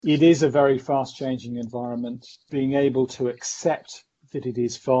It is a very fast changing environment. Being able to accept that it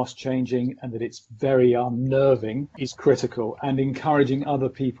is fast changing and that it's very unnerving is critical, and encouraging other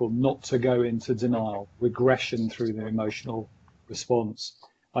people not to go into denial, regression through the emotional response,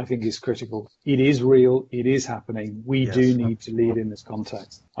 I think is critical. It is real. It is happening. We do Yes. need to lead in this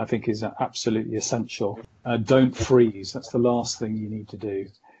context. I think is absolutely essential. Don't freeze. That's the last thing you need to do.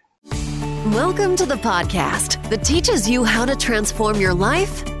 Welcome to the podcast that teaches you how to transform your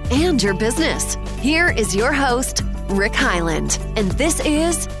life and your business. Here is your host, Rick Hyland, and this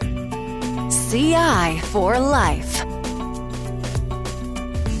is CI for Life.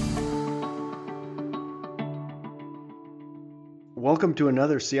 Welcome to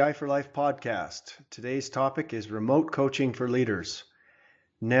another CI for Life podcast. Today's topic is remote coaching for leaders.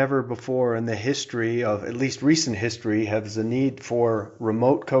 Never before in the history of, at least recent history, has the need for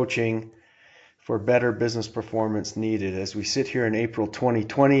remote coaching for better business performance needed. As we sit here in April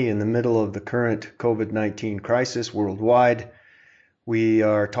 2020 in the middle of the current COVID-19 crisis worldwide, we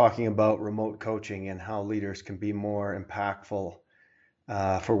are talking about remote coaching and how leaders can be more impactful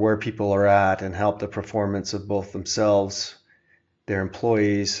for where people are at and help the performance of both themselves, their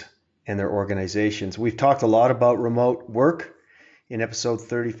employees, and their organizations. We've talked a lot about remote work. In episode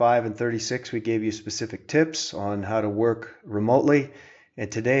 35 and 36, we gave you specific tips on how to work remotely.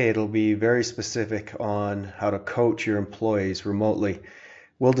 And today it'll be very specific on how to coach your employees remotely.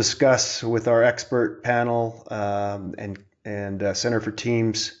 We'll discuss with our expert panel and Center for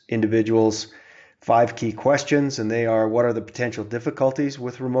Teams individuals 5 key questions, and they are: what are the potential difficulties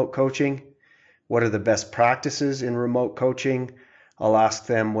with remote coaching? What are the best practices in remote coaching? I'll ask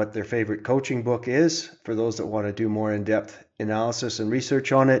them what their favorite coaching book is for those that want to do more in-depth analysis and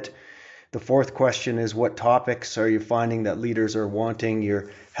research on it. The 4th question is: what topics are you finding that leaders are wanting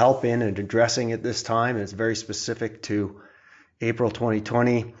your help in and addressing at this time? And it's very specific to April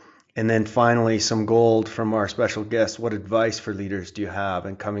 2020. And then finally, some gold from our special guest. What advice for leaders do you have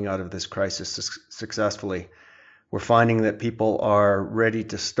in coming out of this crisis successfully? We're finding that people are ready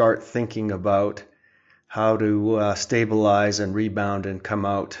to start thinking about how to stabilize and rebound and come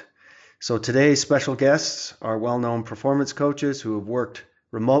out. So today's special guests are well-known performance coaches who have worked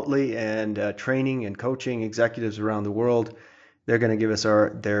remotely and training and coaching executives around the world. They're going to give us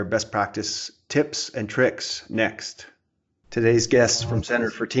their best practice tips and tricks next. Today's guests from Center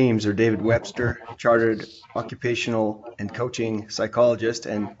for Teams are David Webster, chartered occupational and coaching psychologist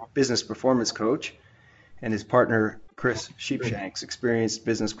and business performance coach, and his partner Chris Sheepshanks, experienced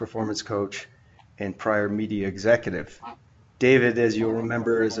business performance coach and prior media executive. David, as you'll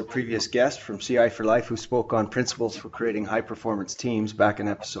remember, is a previous guest from CI for Life who spoke on principles for creating high-performance teams back in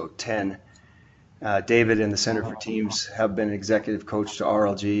episode 10. David and the Center for Teams have been executive coach to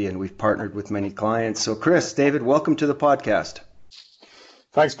RLG, and we've partnered with many clients. So Chris, David, welcome to the podcast.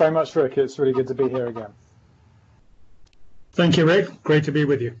 Thanks very much, Rick. It's really good to be here again. Thank you, Rick. Great to be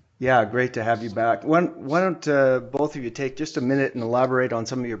with you. Yeah, great to have you back. Why don't both of you take just a minute and elaborate on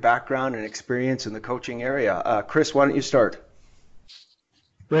some of your background and experience in the coaching area? Chris, why don't you start?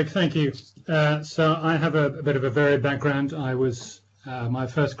 Rick, thank you. So I have a bit of a varied background. My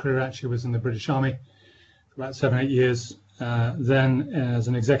first career actually was in the British Army for about 7-8 years. Then as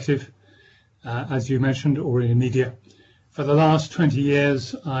an executive, as you mentioned, or in media. For the last 20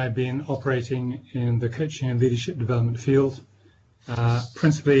 years, I've been operating in the coaching and leadership development field,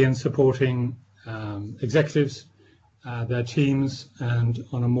 principally in supporting executives, their teams, and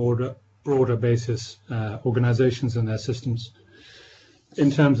on a more broader basis, organizations and their systems in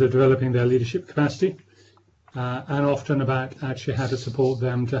terms of developing their leadership capacity, and often about actually how to support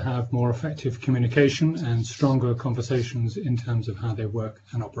them to have more effective communication and stronger conversations in terms of how they work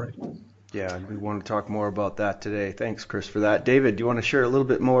and operate. Yeah, we want to talk more about that today. Thanks, Chris, for that. David, do you want to share a little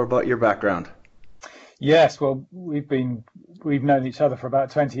bit more about your background? Yes, well, we've known each other for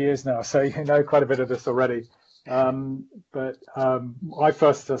about 20 years now, so you know quite a bit of this already. But I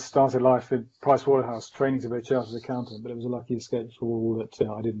first started life in Pricewaterhouse, training to be a chartered accountant, but it was a lucky escape for all that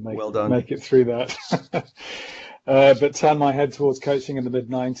I didn't make it through that. But turned my head towards coaching in the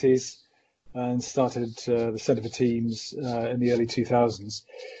mid-90s and started the Center for Teams in the early 2000s.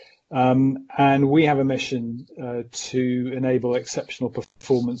 And we have a mission to enable exceptional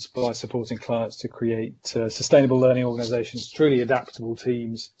performance by supporting clients to create sustainable learning organizations, truly adaptable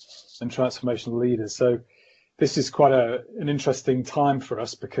teams, and transformational leaders. So this is quite an interesting time for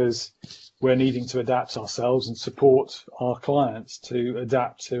us because we're needing to adapt ourselves and support our clients to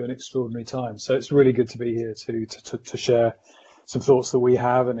adapt to an extraordinary time. So it's really good to be here to share some thoughts that we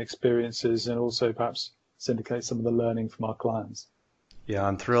have and experiences, and also perhaps syndicate some of the learning from our clients. Yeah,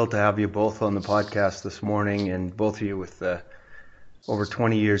 I'm thrilled to have you both on the podcast this morning, and both of you with over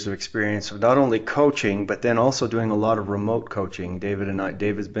 20 years of experience of not only coaching, but then also doing a lot of remote coaching.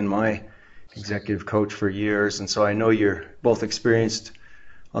 David's been my executive coach for years, and so I know you're both experienced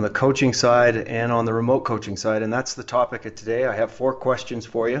on the coaching side and on the remote coaching side, and that's the topic of today. I have 4 questions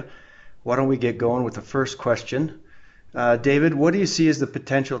for you. Why don't we get going with the first question? David, what do you see as the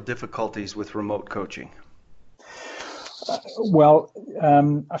potential difficulties with remote coaching?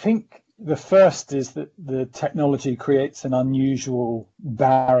 I think the first is that the technology creates an unusual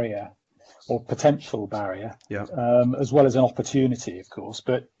barrier or potential barrier, as well as an opportunity, of course,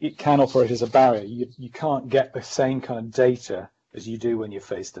 but it can operate as a barrier. You can't get the same kind of data as you do when you're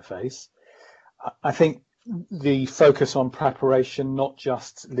face to face. I think the focus on preparation, not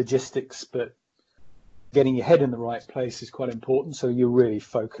just logistics, but getting your head in the right place is quite important, so you're really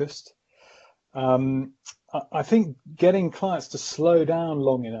focused. I think getting clients to slow down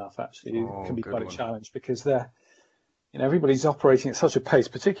long enough actually can be quite a challenge, because everybody's operating at such a pace,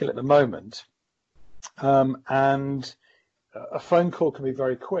 particularly at the moment. And a phone call can be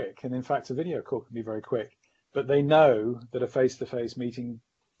very quick, and in fact a video call can be very quick, but they know that a face-to-face meeting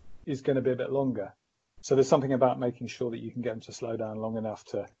is going to be a bit longer. So there's something about making sure that you can get them to slow down long enough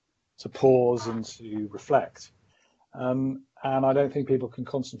to pause and to reflect. And I don't think people can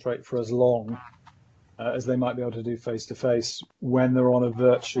concentrate for as long as they might be able to do face-to-face when they're on a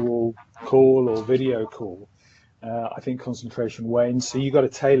virtual call or video call. I think concentration wanes, so you've got to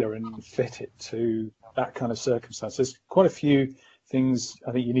tailor and fit it to that kind of circumstance. There's quite a few things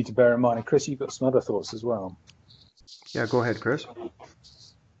I think you need to bear in mind. And Chris, you've got some other thoughts as well. Yeah, go ahead, Chris.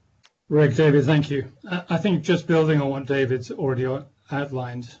 Rick, David, thank you. I think just building on what David's already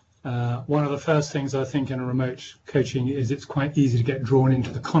outlined, one of the first things I think in a remote coaching is it's quite easy to get drawn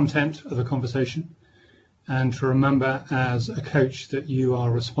into the content of the conversation, and to remember as a coach that you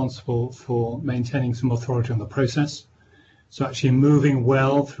are responsible for maintaining some authority on the process. So actually moving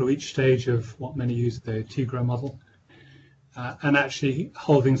well through each stage of what many use the TGRO model, and actually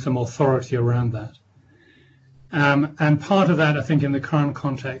holding some authority around that. And part of that, I think, in the current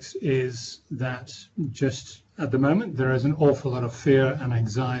context is that just at the moment, there is an awful lot of fear and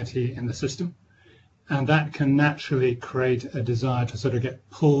anxiety in the system. And that can naturally create a desire to sort of get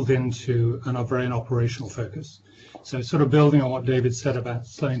pulled into a very operational focus. So sort of building on what David said about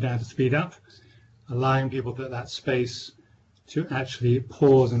slowing down to speed up, allowing people that space to actually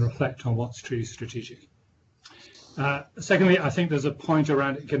pause and reflect on what's truly strategic. Secondly, I think there's a point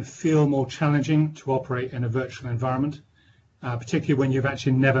around it can feel more challenging to operate in a virtual environment, particularly when you've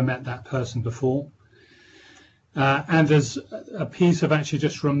actually never met that person before. And there's a piece of actually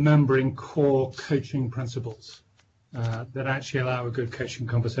just remembering core coaching principles that actually allow a good coaching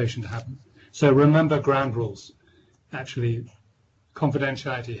conversation to happen. So remember ground rules, actually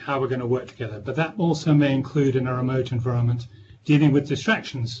confidentiality, how we're going to work together. But that also may include in a remote environment dealing with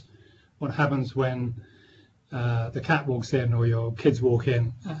distractions. What happens when the cat walks in or your kids walk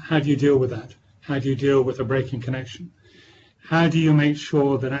in? How do you deal with that? How do you deal with a breaking connection? How do you make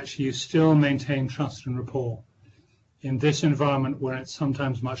sure that actually you still maintain trust and rapport in this environment where it's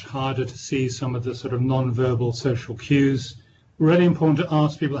sometimes much harder to see some of the sort of non-verbal social cues? Really important to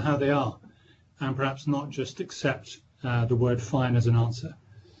ask people how they are, and perhaps not just accept the word fine as an answer.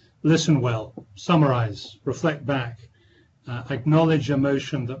 Listen well, summarize, reflect back, acknowledge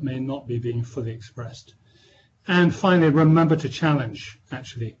emotion that may not be being fully expressed. And finally, remember to challenge,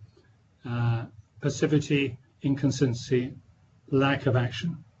 actually. Passivity, inconsistency, lack of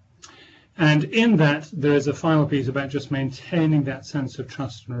action. And in that, there is a final piece about just maintaining that sense of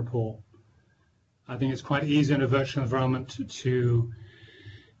trust and rapport. I think it's quite easy in a virtual environment to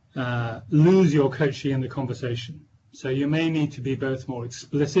lose your coachee in the conversation. So you may need to be both more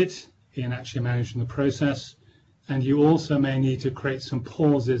explicit in actually managing the process, and you also may need to create some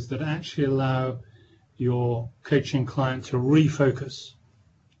pauses that actually allow your coaching client to refocus.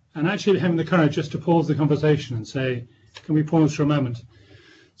 And actually having the courage just to pause the conversation and say, can we pause for a moment?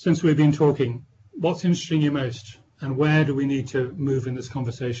 Since we've been talking, what's interesting you most, and where do we need to move in this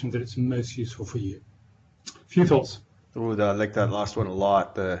conversation that it's most useful for you? A few thoughts. Oh, I like that last one a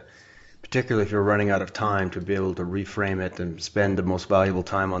lot, particularly if you're running out of time, to be able to reframe it and spend the most valuable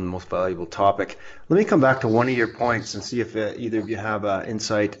time on the most valuable topic. Let me come back to one of your points and see if either of you have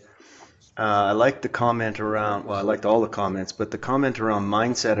insight. I liked the comment around, well, I liked all the comments, but the comment around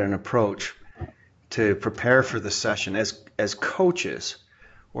mindset and approach to prepare for the session as coaches,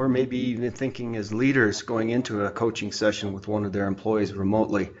 or maybe even thinking as leaders going into a coaching session with one of their employees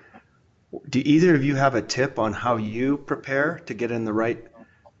remotely. Do either of you have a tip on how you prepare to get in the right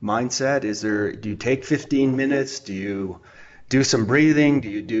mindset? Do you take 15 minutes? Do do some breathing? Do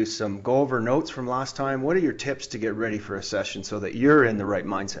you do some go over notes from last time? What are your tips to get ready for a session so that you're in the right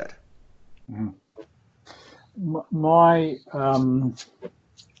mindset? My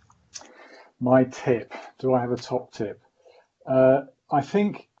tip, do I have a top tip? I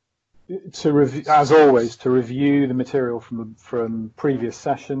think to review, as always, to review the material from previous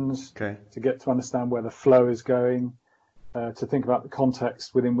sessions, Okay. to get to understand where the flow is going, to think about the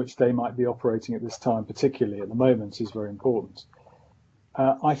context within which they might be operating at this time, particularly at the moment, is very important.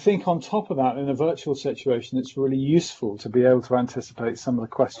 I think on top of that, in a virtual situation, it's really useful to be able to anticipate some of the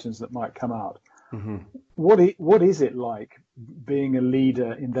questions that might come out. Mm-hmm. What is it like being a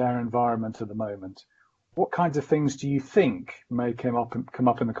leader in their environment at the moment? What kinds of things do you think may come up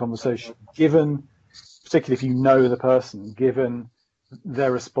in the conversation, given, particularly if you know the person, given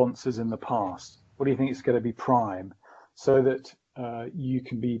their responses in the past? What do you think is going to be prime, so that you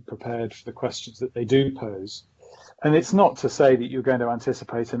can be prepared for the questions that they do pose? And it's not to say that you're going to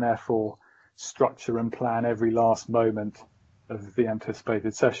anticipate and therefore structure and plan every last moment of the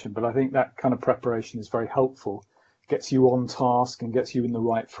anticipated session, but I think that kind of preparation is very helpful. Gets you on task and gets you in the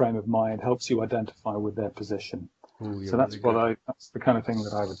right frame of mind, helps you identify with their position. Ooh, so that's really that's the kind of thing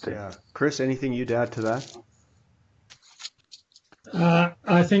that I would do. Yeah. Chris, anything you'd add to that?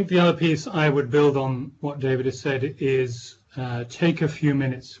 I think the other piece I would build on what David has said is take a few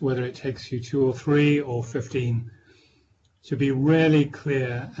minutes, whether it takes you 2 or 3 or 15, to be really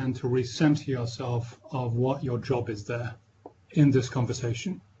clear and to recenter yourself of what your job is there in this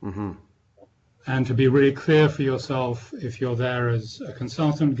conversation. Mm-hmm. And to be really clear for yourself, if you're there as a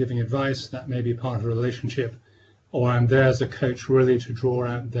consultant giving advice, that may be part of a relationship, or I'm there as a coach really to draw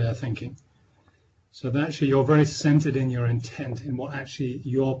out their thinking. So that actually you're very centered in your intent, in what actually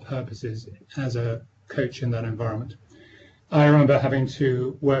your purpose is as a coach in that environment. I remember having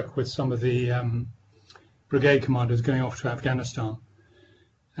to work with some of the brigade commanders going off to Afghanistan.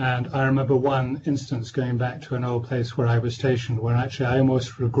 And I remember one instance going back to an old place where I was stationed, where actually I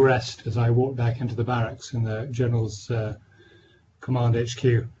almost regressed as I walked back into the barracks in the General's Command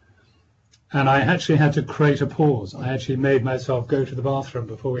HQ. And I actually had to create a pause. I actually made myself go to the bathroom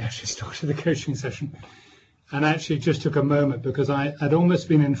before we actually started the coaching session. And actually just took a moment, because I had almost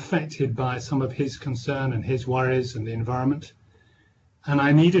been infected by some of his concern and his worries and the environment. And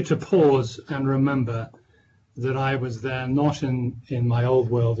I needed to pause and remember that I was there not in my old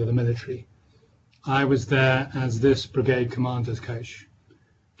world of the military. I was there as this brigade commander's coach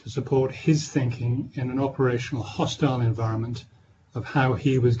to support his thinking in an operational hostile environment of how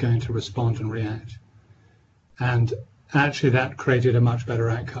he was going to respond and react. And actually that created a much better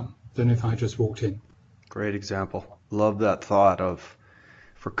outcome than if I just walked in. Great example. Love that thought of,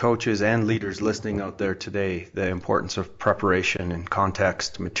 for coaches and leaders listening out there today, the importance of preparation and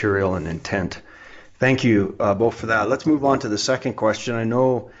context, material, and intent. Thank you both for that. Let's move on to the second question. I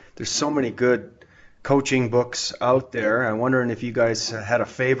know there's so many good coaching books out there. I'm wondering if you guys had a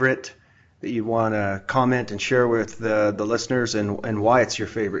favorite that you want to comment and share with the listeners, and why it's your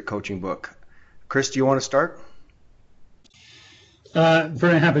favorite coaching book. Chris, do you want to start?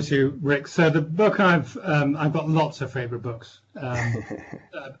 Very happy to, Rick. So the book I've got lots of favorite books.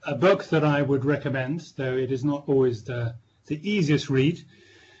 A book that I would recommend, though it is not always the easiest read,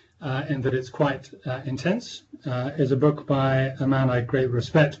 in that it's quite intense, is a book by a man I great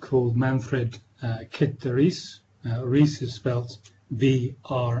respect called Manfred Kitteries. Ries is spelled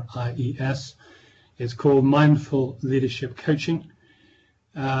V-R-I-E-S. It's called Mindful Leadership Coaching.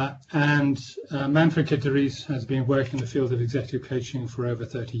 And Manfred Kitteries has been working in the field of executive coaching for over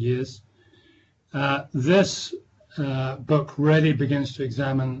 30 years. This book really begins to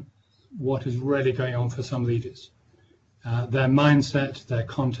examine what is really going on for some leaders. Their mindset, their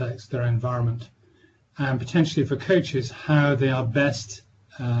context, their environment, and potentially for coaches, how they are best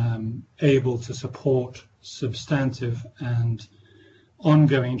able to support substantive and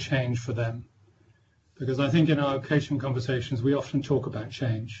ongoing change for them. Because I think in our coaching conversations, we often talk about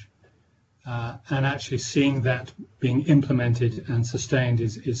change, and actually seeing that being implemented and sustained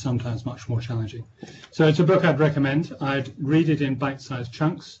is sometimes much more challenging. So it's a book I'd recommend. I'd read it in bite-sized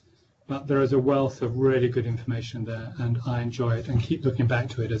chunks, but there is a wealth of really good information there, and I enjoy it and keep looking back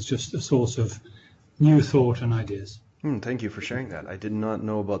to it as just a source of new thought and ideas. Thank you for sharing that. I did not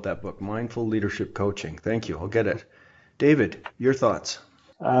know about that book, Mindful Leadership Coaching. Thank you. I'll get it. David, your thoughts?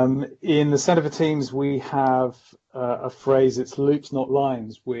 In the Centre for Teams, we have a phrase, it's loops, not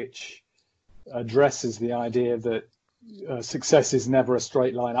lines, which addresses the idea that success is never a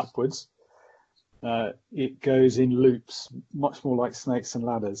straight line upwards. It goes in loops, much more like snakes and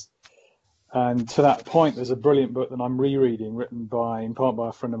ladders. And to that point, there's a brilliant book that I'm rereading, written in part by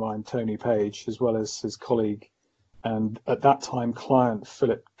a friend of mine, Tony Page, as well as his colleague, and at that time client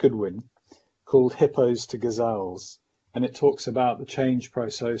Philip Goodwin, called Hippos to Gazelles, and it talks about the change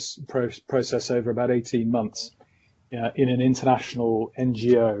process over about 18 months in an international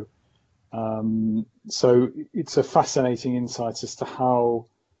NGO. So it's a fascinating insight as to how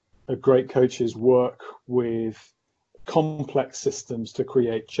great coaches work with complex systems to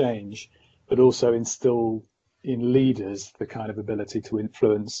create change, but also instill in leaders the kind of ability to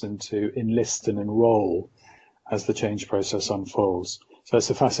influence and to enlist and enroll as the change process unfolds. So it's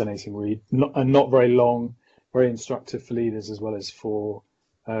a fascinating read, not very long, very instructive for leaders as well as for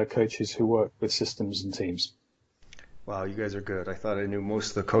coaches who work with systems and teams. Wow, you guys are good. I thought I knew most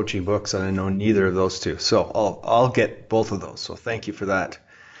of the coaching books, and I know neither of those two. So I'll get both of those. So thank you for that.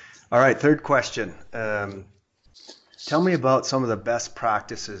 All right, third question. Tell me about some of the best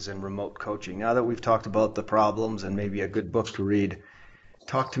practices in remote coaching. Now that we've talked about the problems and maybe a good book to read,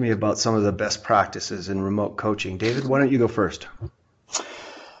 talk to me about some of the best practices in remote coaching. David, why don't you go first?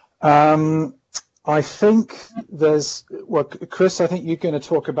 I think Chris, I think you're going to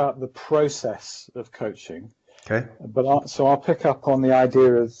talk about the process of coaching. Okay. But I'll pick up on the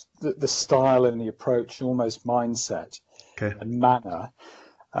idea of the style and the approach and almost mindset and manner.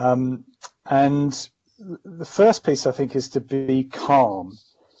 And the first piece, I think, is to be calm,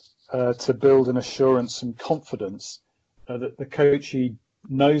 to build an assurance and confidence that the coachee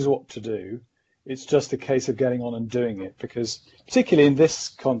knows what to do. It's just a case of getting on and doing it, because particularly in this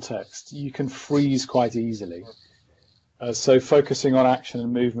context, you can freeze quite easily. So focusing on action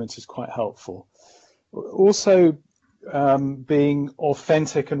and movement is quite helpful. Also, being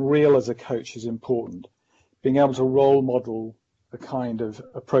authentic and real as a coach is important. Being able to role model the kind of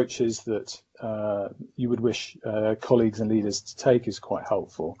approaches that you would wish colleagues and leaders to take is quite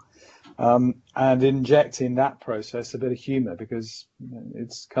helpful. And inject in that process a bit of humor, because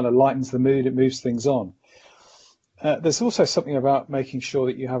it's kind of lightens the mood, it moves things on. There's also something about making sure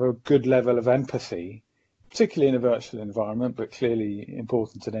that you have a good level of empathy, particularly in a virtual environment, but clearly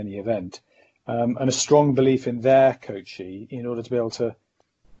important at any event. And a strong belief in their coachee in order to be able to,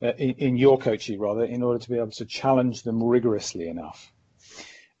 in your coachee rather, in order to be able to challenge them rigorously enough.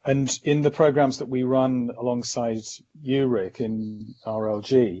 And in the programs that we run alongside you, Rick, in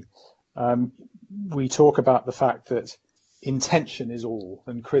RLG, we talk about the fact that intention is all.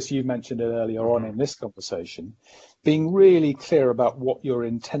 And Chris, you mentioned it earlier on in this conversation, being really clear about what your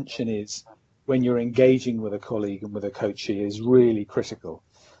intention is when you're engaging with a colleague and with a coachee is really critical.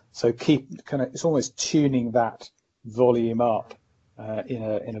 So it's almost tuning that volume up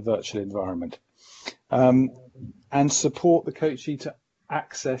in a virtual environment, and support the coachee to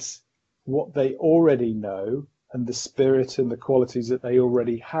access what they already know and the spirit and the qualities that they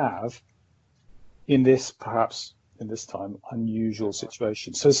already have in this time unusual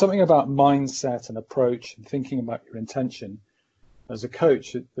situation. So something about mindset and approach and thinking about your intention as a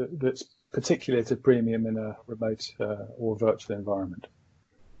coach that's particularly at a premium in a remote or virtual environment.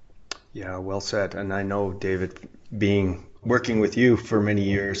 Yeah, well said. And I know, David, working with you for many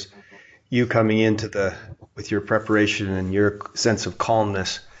years, you coming into with your preparation and your sense of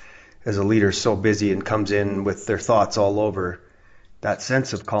calmness as a leader so busy and comes in with their thoughts all over, that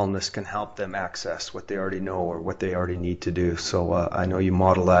sense of calmness can help them access what they already know or what they already need to do. So I know you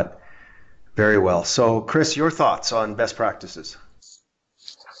model that very well. So Chris, your thoughts on best practices?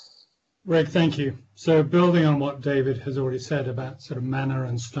 Rick, thank you. So building on what David has already said about sort of manner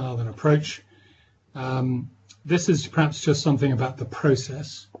and style and approach, this is perhaps just something about the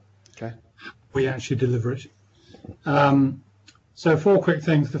process. Okay. We actually deliver it. So 4 quick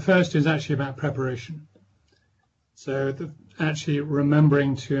things. The first is actually about preparation. So actually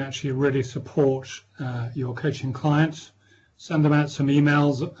remembering to actually really support your coaching clients, send them out some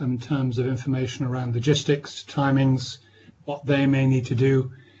emails in terms of information around logistics, timings, what they may need to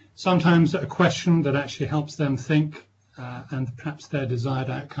do. Sometimes a question that actually helps them think and perhaps their desired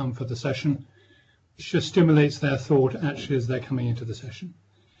outcome for the session, which just stimulates their thought actually as they're coming into the session.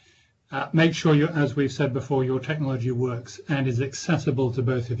 Make sure, as we've said before, your technology works and is accessible to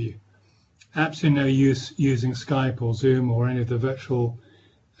both of you. Absolutely no use using Skype or Zoom or any of the virtual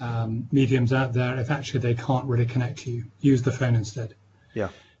mediums out there if actually they can't really connect to you. Use the phone instead. Yeah.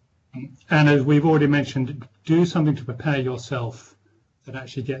 And as we've already mentioned, do something to prepare yourself that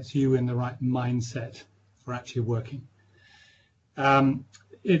actually gets you in the right mindset for actually working.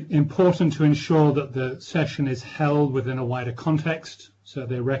 It's important to ensure that the session is held within a wider context, so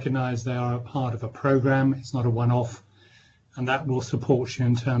they recognize they are a part of a program, it's not a one-off, and that will support you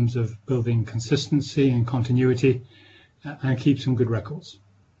in terms of building consistency and continuity and keep some good records.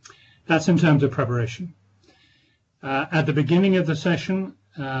 That's in terms of preparation. At the beginning of the session,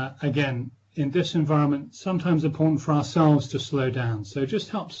 again, in this environment, sometimes important for ourselves to slow down. So it just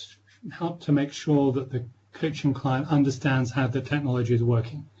help to make sure that the coaching client understands how the technology is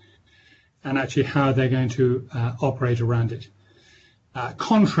working and actually how they're going to operate around it.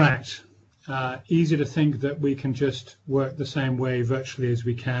 Contract, easy to think that we can just work the same way virtually as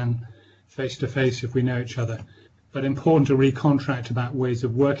we can face to face if we know each other, but important to recontract about ways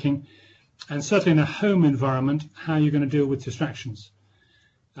of working. And certainly in a home environment, how you're going to deal with distractions.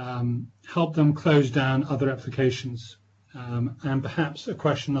 Help them close down other applications. And perhaps a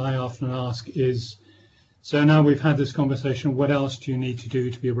question I often ask is, so now we've had this conversation, what else do you need to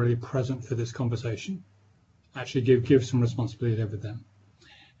do to be really present for this conversation? Actually give some responsibility over them.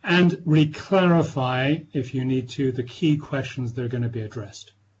 And re-clarify, if you need to, the key questions that are going to be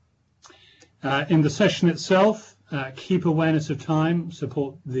addressed. In the session itself, keep awareness of time,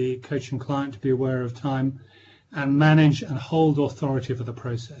 support the coaching client to be aware of time, and manage and hold authority for the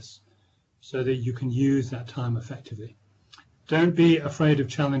process so that you can use that time effectively. Don't be afraid of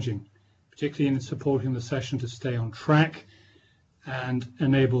challenging, particularly in supporting the session, to stay on track and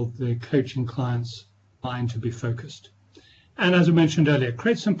enable the coaching client's mind to be focused. And as I mentioned earlier,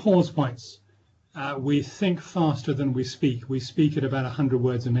 create some pause points. We think faster than we speak. We speak at about 100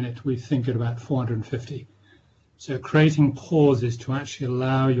 words a minute. We think at about 450. So creating pauses to actually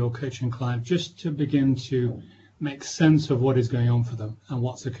allow your coaching client just to begin to make sense of what is going on for them and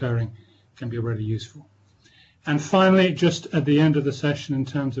what's occurring can be really useful. And finally, just at the end of the session, in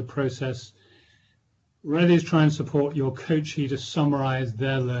terms of process, really try and support your coachee to summarize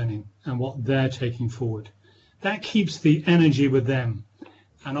their learning and what they're taking forward. That keeps the energy with them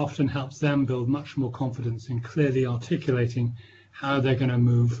and often helps them build much more confidence in clearly articulating how they're going to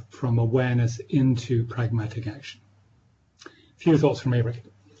move from awareness into pragmatic action. A few thoughts from me, Rick.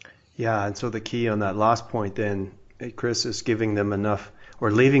 Yeah, and so the key on that last point then, Chris, is giving them enough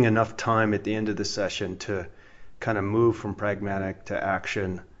or leaving enough time at the end of the session to kind of move from pragmatic to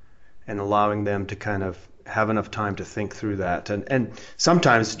action and allowing them to kind of have enough time to think through that. And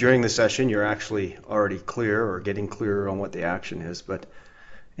sometimes during the session, you're actually already clear or getting clearer on what the action is.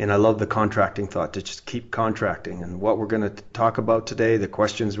 And I love the contracting thought, to just keep contracting. And what we're going to talk about today, the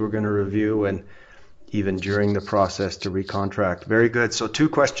questions we're going to review, and even during the process to recontract. Very good. So 2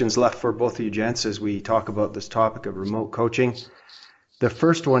 questions left for both of you gents as we talk about this topic of remote coaching. The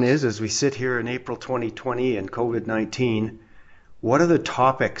first one is, as we sit here in April 2020 and COVID-19, what are the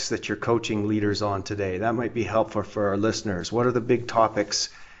topics that you're coaching leaders on today? That might be helpful for our listeners. What are the big topics?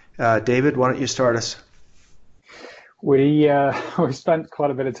 David, why don't you start us? We spent quite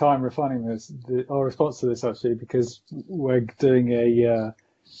a bit of time refining our response to this, actually, because we're doing a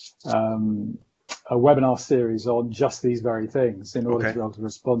webinar series on just these very things in order to be able to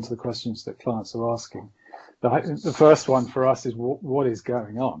respond to the questions that clients are asking. The first one for us is what is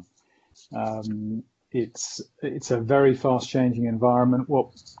going on. It's a very fast-changing environment.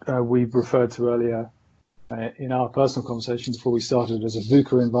 What we've referred to earlier in our personal conversation before we started as a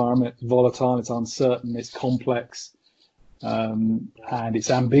VUCA environment. It's volatile, it's uncertain, it's complex, and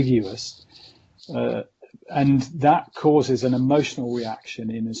it's ambiguous. And that causes an emotional reaction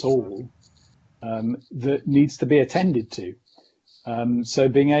in us all that needs to be attended to. So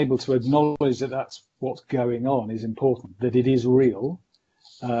being able to acknowledge that that's what's going on is important, that it is real,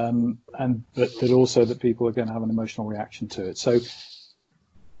 and that also that people are going to have an emotional reaction to it. So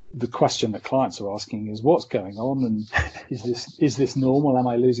the question that clients are asking is, what's going on, and is this normal? Am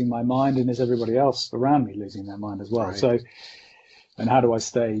I losing my mind, and is everybody else around me losing their mind as well? Right. So, and how do I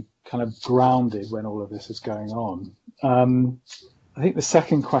stay kind of grounded when all of this is going on? I think the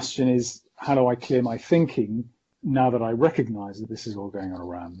second question is, how do I clear my thinking now that I recognize that this is all going on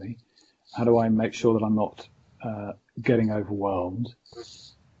around me? How do I make sure that I'm not getting overwhelmed?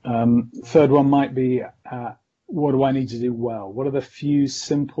 Third one might be, what do I need to do well? What are the few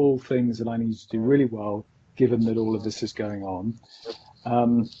simple things that I need to do really well, given that all of this is going on?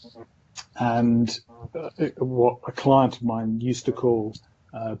 And what a client of mine used to call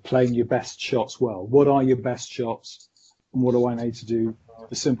playing your best shots well. What are your best shots? And what do I need to do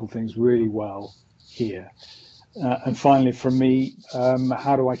the simple things really well here? And finally, for me,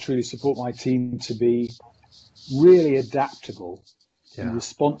 how do I truly support my team to be really adaptable and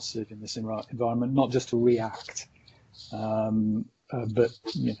responsive in this environment, not just to react, but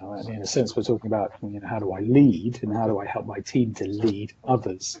in a sense, we're talking about how do I lead and how do I help my team to lead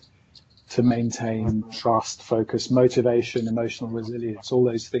others, to maintain trust, focus, motivation, emotional resilience, all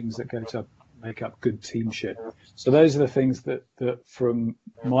those things that go to make up good teamship. So those are the things that from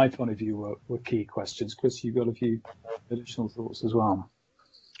my point of view were key questions. Chris, you've got a few additional thoughts as well.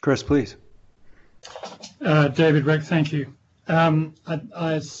 Chris, please. David, Rick, thank you.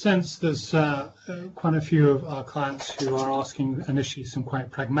 I sense there's quite a few of our clients who are asking initially some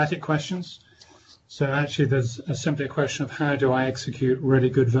quite pragmatic questions. So actually, there's simply a question of how do I execute really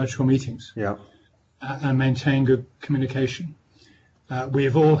good virtual meetings and maintain good communication. We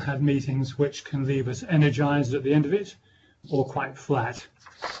have all had meetings which can leave us energized at the end of it or quite flat.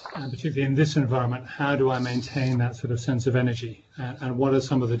 And particularly in this environment, how do I maintain that sort of sense of energy? And what are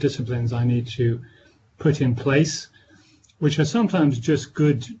some of the disciplines I need to put in place, which are sometimes just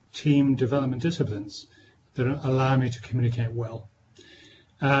good team development disciplines that allow me to communicate well.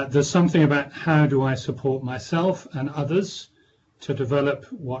 There's something about how do I support myself and others to develop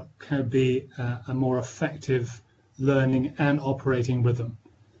what can be a more effective learning and operating rhythm.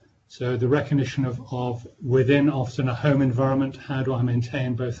 So the recognition of within often a home environment, how do I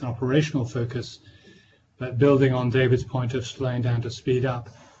maintain both an operational focus, but building on David's point of slowing down to speed up,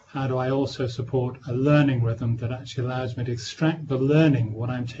 how do I also support a learning rhythm that actually allows me to extract the learning, what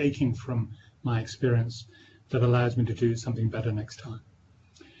I'm taking from my experience, that allows me to do something better next time.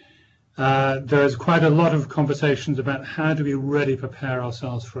 There's quite a lot of conversations about how do we really prepare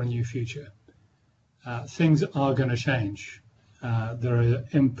ourselves for a new future. Things are going to change. There are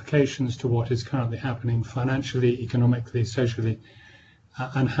implications to what is currently happening financially, economically, socially,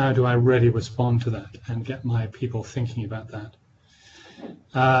 and how do I really respond to that and get my people thinking about that.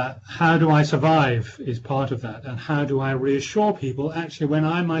 How do I survive is part of that, and how do I reassure people actually when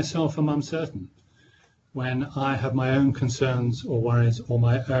I myself am uncertain, when I have my own concerns or worries or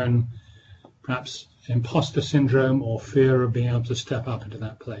my own perhaps imposter syndrome or fear of being able to step up into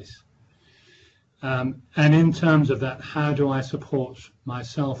that place. And in terms of that, how do I support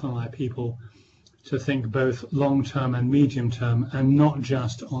myself and my people to think both long-term and medium-term and not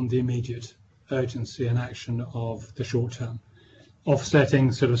just on the immediate urgency and action of the short-term,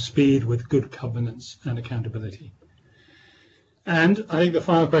 offsetting sort of speed with good governance and accountability. And I think the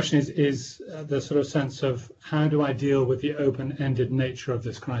final question is the sort of sense of how do I deal with the open-ended nature of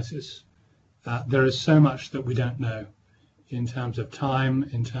this crisis? There is so much that we don't know in terms of time,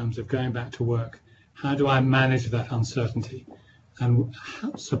 in terms of going back to work. How do I manage that uncertainty and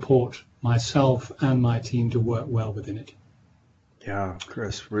support myself and my team to work well within it? Yeah,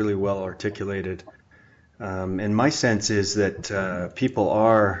 Chris, really well articulated. And my sense is that people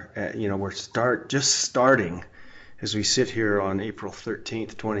are, we're just starting as we sit here on April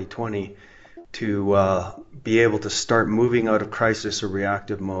 13th, 2020, to be able to start moving out of crisis or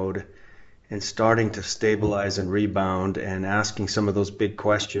reactive mode and starting to stabilize and rebound and asking some of those big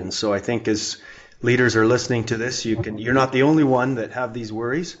questions. So I think as leaders are listening to this, you're not the only one that have these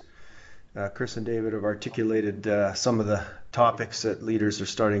worries. Chris and David have articulated some of the topics that leaders are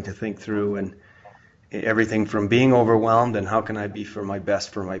starting to think through, and everything from being overwhelmed and how can I be for my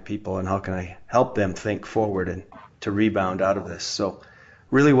best for my people and how can I help them think forward and to rebound out of this. So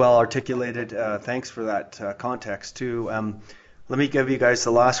really well articulated. Thanks for that context too. Let me give you guys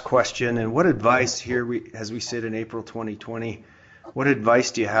the last question. And what advice here, as we sit in April 2020, what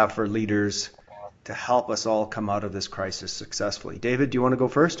advice do you have for leaders to help us all come out of this crisis successfully? David, do you want to go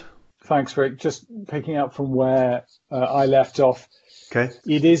first? Thanks, Rick. Just picking up from where I left off. Okay.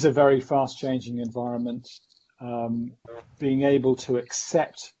 It is a very fast-changing environment. Being able to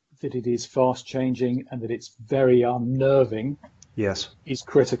accept that it is fast-changing and that it's very unnerving is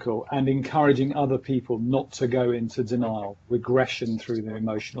critical, and encouraging other people not to go into denial, regression through the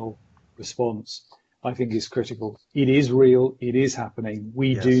emotional response, I think is critical. It is real. It is happening.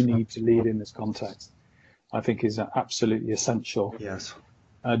 We do need to lead in this context. I think is absolutely essential. Yes.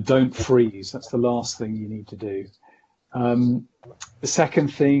 Don't freeze. That's the last thing you need to do. The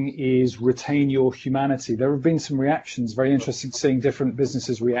second thing is retain your humanity. There have been some reactions, very interesting seeing different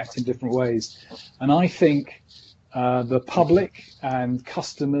businesses react in different ways. And I think the public and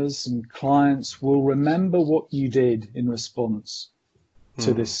customers and clients will remember what you did in response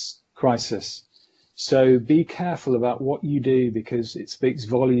to this crisis. So be careful about what you do, because it speaks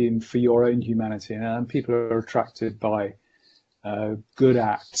volume for your own humanity, and people are attracted by good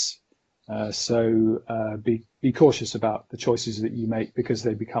acts. So be cautious about the choices that you make, because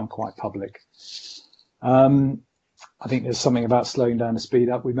they become quite public. I think there's something about slowing down the speed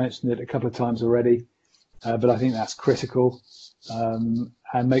up. We mentioned it a couple of times already, but I think that's critical.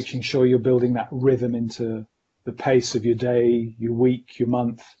 And making sure you're building that rhythm into the pace of your day, your week, your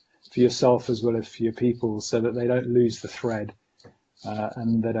month, for yourself as well as for your people, so that they don't lose the thread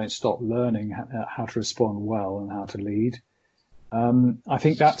and they don't stop learning how to respond well and how to lead. I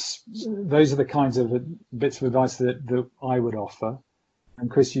think those are the kinds of bits of advice that I would offer. And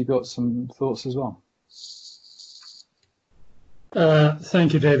Chris, you've got some thoughts as well.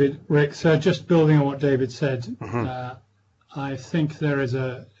 Thank you, David. Rick, so just building on what David said, I think there is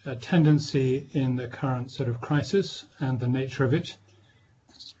a tendency in the current sort of crisis and the nature of it,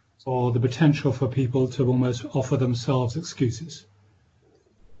 or the potential for people to almost offer themselves excuses.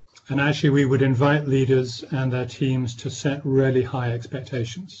 And actually, we would invite leaders and their teams to set really high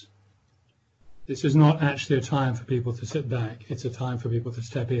expectations. This is not actually a time for people to sit back. It's a time for people to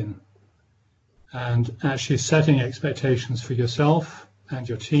step in. And actually setting expectations for yourself and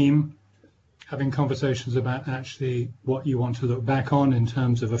your team, having conversations about actually what you want to look back on in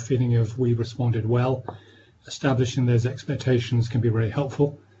terms of a feeling of we responded well, establishing those expectations can be really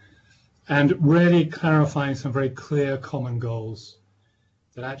helpful, and really clarifying some very clear common goals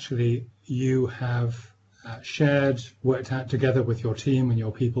that actually you have shared, worked out together with your team and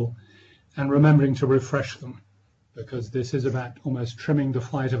your people, and remembering to refresh them, because this is about almost trimming the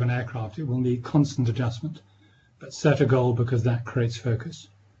flight of an aircraft. It will need constant adjustment, but set a goal because that creates focus.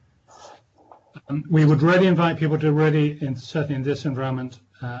 We would really invite people to really, certainly in this environment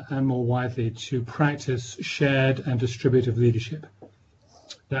and more widely, to practice shared and distributive leadership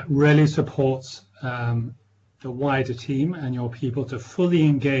that really supports the wider team and your people to fully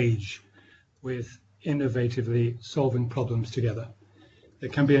engage with innovatively solving problems together. There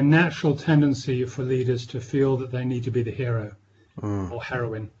can be a natural tendency for leaders to feel that they need to be the hero or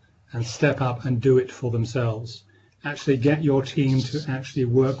heroine and step up and do it for themselves. Actually get your team to actually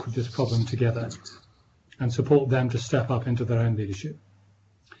work with this problem together and support them to step up into their own leadership.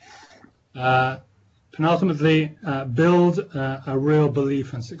 Penultimately, build a real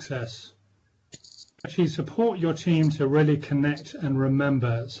belief in success. Actually support your team to really connect and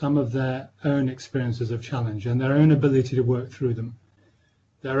remember some of their own experiences of challenge and their own ability to work through them,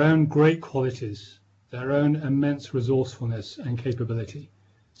 their own great qualities, their own immense resourcefulness and capability.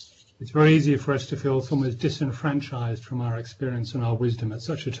 It's very easy for us to feel almost disenfranchised from our experience and our wisdom at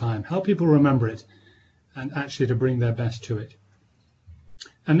such a time. Help people remember it and actually to bring their best to it.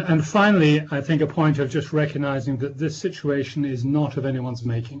 And finally, I think a point of just recognizing that this situation is not of anyone's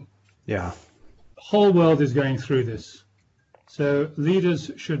making. Yeah. The whole world is going through this. So leaders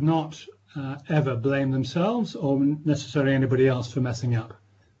should not ever blame themselves or necessarily anybody else for messing up.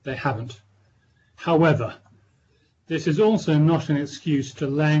 They haven't. However, this is also not an excuse to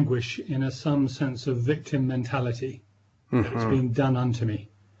languish in some sense of victim mentality. That it's been done unto me.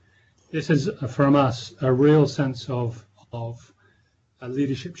 This is, from us, a real sense of a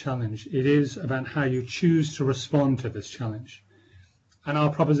leadership challenge. It is about how you choose to respond to this challenge. And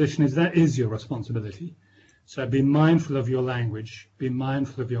our proposition is that is your responsibility. So be mindful of your language, be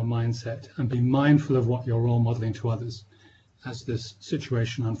mindful of your mindset, and be mindful of what you're role modeling to others as this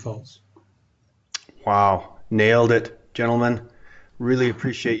situation unfolds. Wow. Nailed it, gentlemen. Really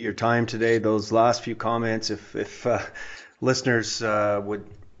appreciate your time today. Those last few comments, if listeners would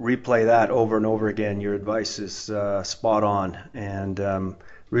replay that over and over again, your advice is spot on. And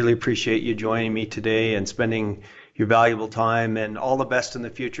really appreciate you joining me today and spending your valuable time, and all the best in the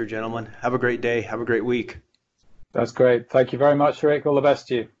future, gentlemen. Have a great day. Have a great week. That's great. Thank you very much, Rick. All the best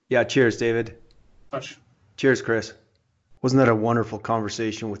to you. Yeah, cheers, David. Much. Cheers, Chris. Wasn't that a wonderful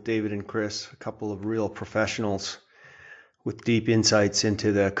conversation with David and Chris, a couple of real professionals with deep insights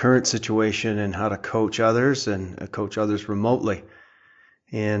into the current situation and how to coach others and coach others remotely.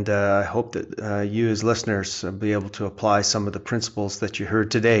 And I hope that you as listeners will be able to apply some of the principles that you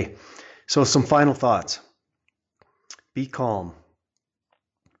heard today. So some final thoughts. Be calm,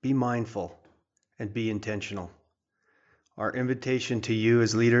 be mindful, and be intentional. Our invitation to you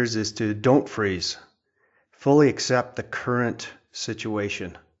as leaders is to don't freeze. Fully accept the current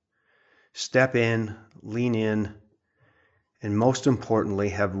situation. Step in, lean in, and most importantly,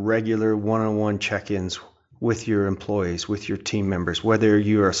 have regular one-on-one check-ins with your employees, with your team members. Whether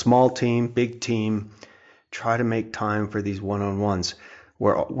you're a small team, big team, try to make time for these one-on-ones.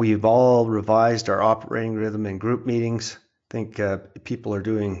 We've all revised our operating rhythm in group meetings. I think people are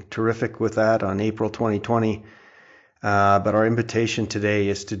doing terrific with that on April 2020. But our invitation today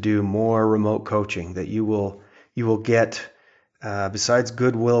is to do more remote coaching, that you will get, besides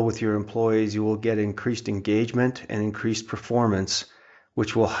goodwill with your employees, you will get increased engagement and increased performance,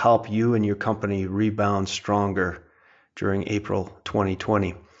 which will help you and your company rebound stronger during April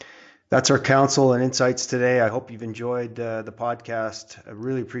 2020. That's our counsel and insights today. I hope you've enjoyed the podcast. I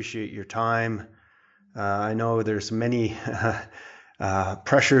really appreciate your time. I know there's many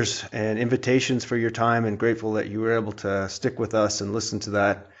pressures and invitations for your time, and grateful that you were able to stick with us and listen to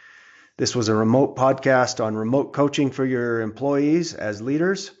that. This was a remote podcast on remote coaching for your employees as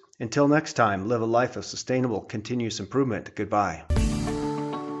leaders. Until next time, live a life of sustainable, continuous improvement. Goodbye.